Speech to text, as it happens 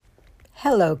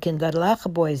Hello,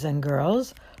 kinderlach, boys and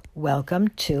girls. Welcome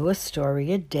to A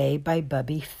Story a Day by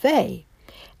Bubby Faye.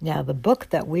 Now, the book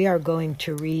that we are going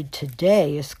to read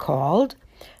today is called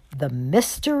The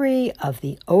Mystery of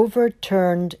the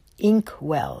Overturned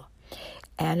Inkwell,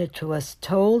 and it was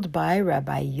told by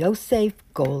Rabbi Yosef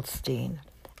Goldstein.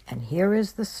 And here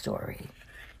is the story.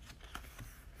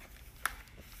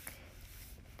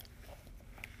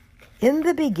 In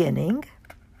the beginning,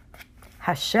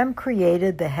 Hashem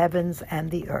created the heavens and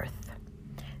the earth.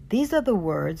 These are the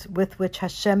words with which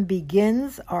Hashem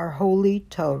begins our holy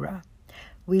Torah.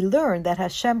 We learn that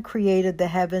Hashem created the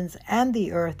heavens and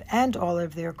the earth and all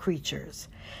of their creatures,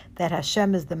 that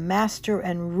Hashem is the master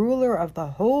and ruler of the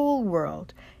whole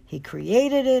world. He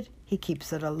created it, He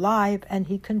keeps it alive, and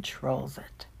He controls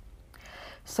it.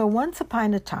 So once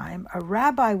upon a time, a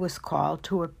rabbi was called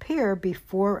to appear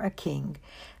before a king.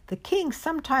 The king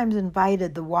sometimes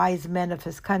invited the wise men of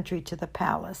his country to the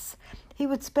palace. He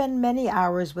would spend many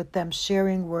hours with them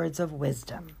sharing words of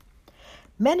wisdom.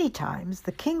 Many times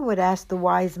the king would ask the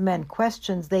wise men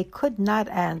questions they could not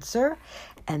answer,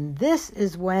 and this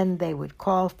is when they would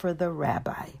call for the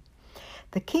rabbi.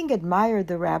 The king admired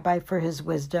the rabbi for his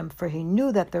wisdom, for he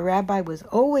knew that the rabbi was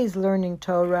always learning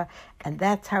Torah, and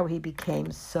that's how he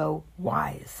became so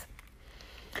wise.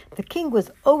 The king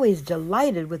was always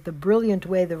delighted with the brilliant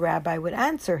way the rabbi would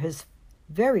answer his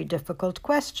very difficult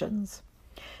questions.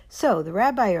 So the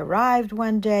rabbi arrived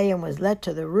one day and was led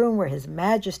to the room where His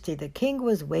Majesty the king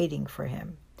was waiting for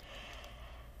him.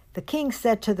 The king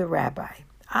said to the rabbi,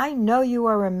 "I know you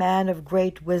are a man of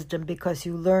great wisdom because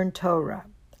you learn Torah.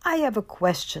 I have a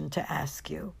question to ask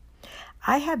you.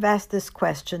 I have asked this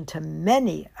question to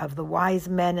many of the wise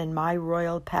men in my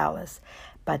royal palace,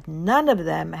 but none of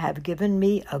them have given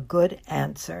me a good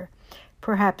answer.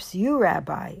 Perhaps you,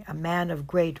 Rabbi, a man of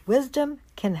great wisdom,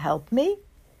 can help me?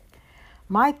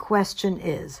 My question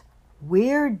is,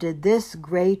 where did this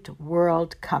great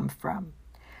world come from?"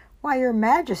 "Why, Your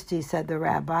Majesty," said the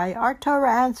rabbi, "our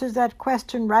Torah answers that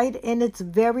question right in its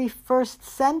very first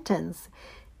sentence.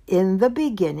 In the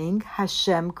beginning,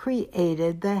 Hashem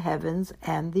created the heavens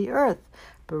and the earth.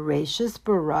 Bereshis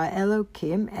bara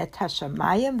Elokim et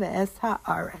hashamayim ve'es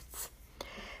ha'aretz."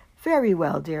 "Very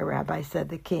well, dear Rabbi," said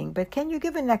the king, "but can you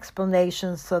give an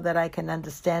explanation so that I can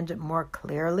understand it more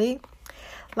clearly?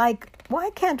 Like, why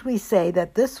can't we say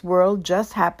that this world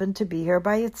just happened to be here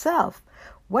by itself?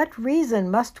 What reason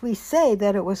must we say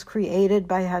that it was created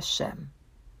by Hashem?"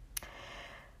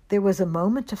 There was a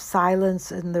moment of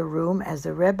silence in the room as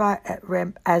the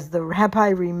rabbi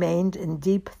remained in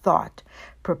deep thought,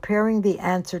 preparing the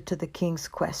answer to the king's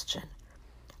question.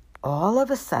 All of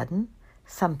a sudden,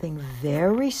 something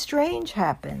very strange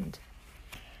happened.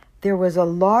 There was a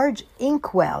large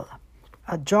inkwell,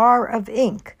 a jar of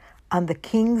ink, on the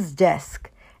king's desk,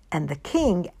 and the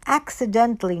king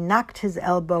accidentally knocked his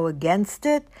elbow against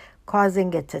it,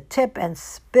 causing it to tip and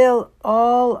spill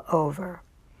all over.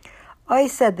 "Oi,"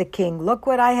 said the king, "look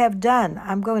what I have done.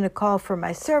 I'm going to call for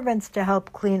my servants to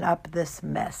help clean up this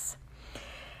mess."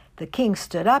 The king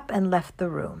stood up and left the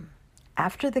room.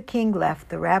 After the king left,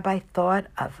 the rabbi thought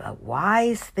of a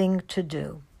wise thing to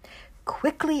do.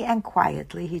 Quickly and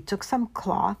quietly, he took some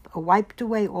cloth, wiped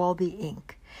away all the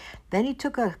ink. Then he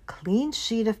took a clean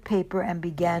sheet of paper and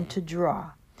began to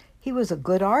draw. He was a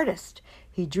good artist.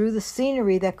 He drew the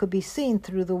scenery that could be seen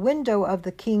through the window of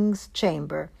the king's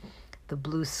chamber. The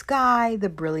blue sky, the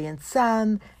brilliant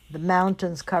sun, the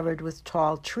mountains covered with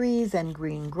tall trees and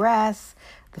green grass,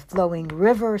 the flowing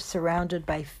river surrounded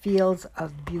by fields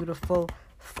of beautiful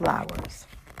flowers.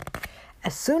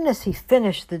 As soon as he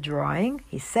finished the drawing,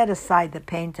 he set aside the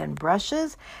paint and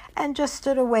brushes and just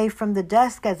stood away from the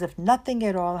desk as if nothing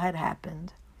at all had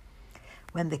happened.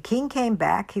 When the king came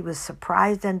back, he was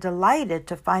surprised and delighted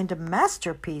to find a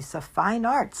masterpiece of fine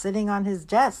art sitting on his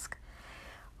desk.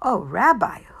 "Oh,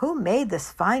 Rabbi, who made this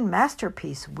fine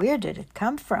masterpiece? Where did it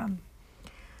come from?"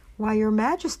 "Why, Your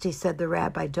Majesty," said the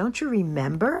rabbi, "don't you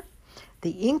remember?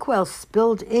 The inkwell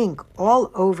spilled ink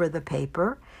all over the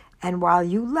paper, and while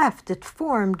you left, it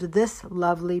formed this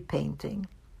lovely painting."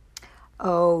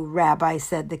 "Oh, Rabbi,"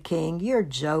 said the king, "you're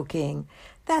joking.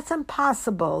 That's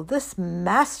impossible. This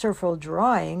masterful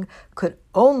drawing could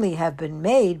only have been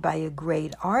made by a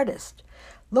great artist.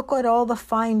 Look at all the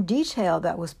fine detail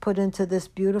that was put into this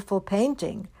beautiful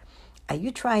painting. Are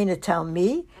you trying to tell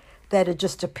me that it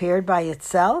just appeared by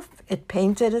itself? It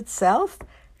painted itself?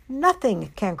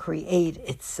 Nothing can create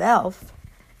itself."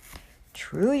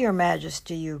 "True, Your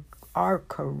Majesty, you are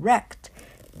correct.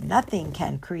 Nothing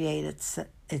can create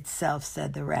itself,"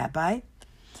 said the rabbi.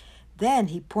 Then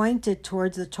he pointed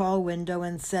towards the tall window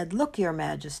and said, "Look, Your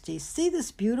Majesty, see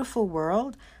this beautiful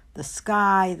world? the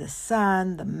sky, the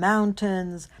sun, the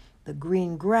mountains, the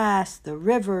green grass, the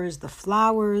rivers, the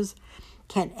flowers.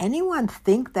 Can anyone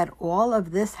think that all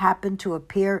of this happened to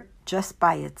appear just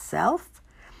by itself?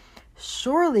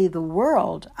 Surely the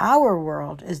world, our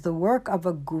world, is the work of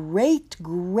a great,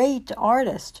 great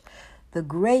artist, the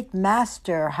great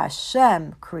master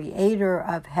Hashem, creator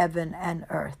of heaven and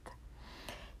earth.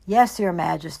 Yes, Your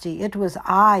Majesty, it was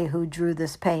I who drew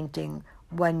this painting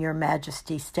when Your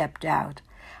Majesty stepped out.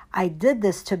 I did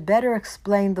this to better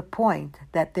explain the point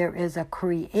that there is a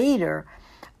creator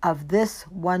of this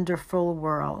wonderful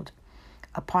world.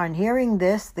 Upon hearing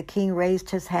this, the king raised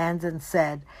his hands and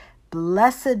said,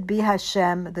 Blessed be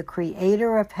Hashem, the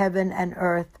creator of heaven and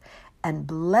earth, and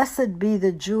blessed be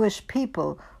the Jewish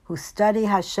people who study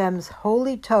Hashem's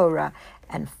holy Torah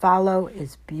and follow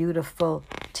its beautiful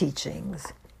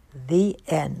teachings. The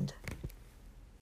end.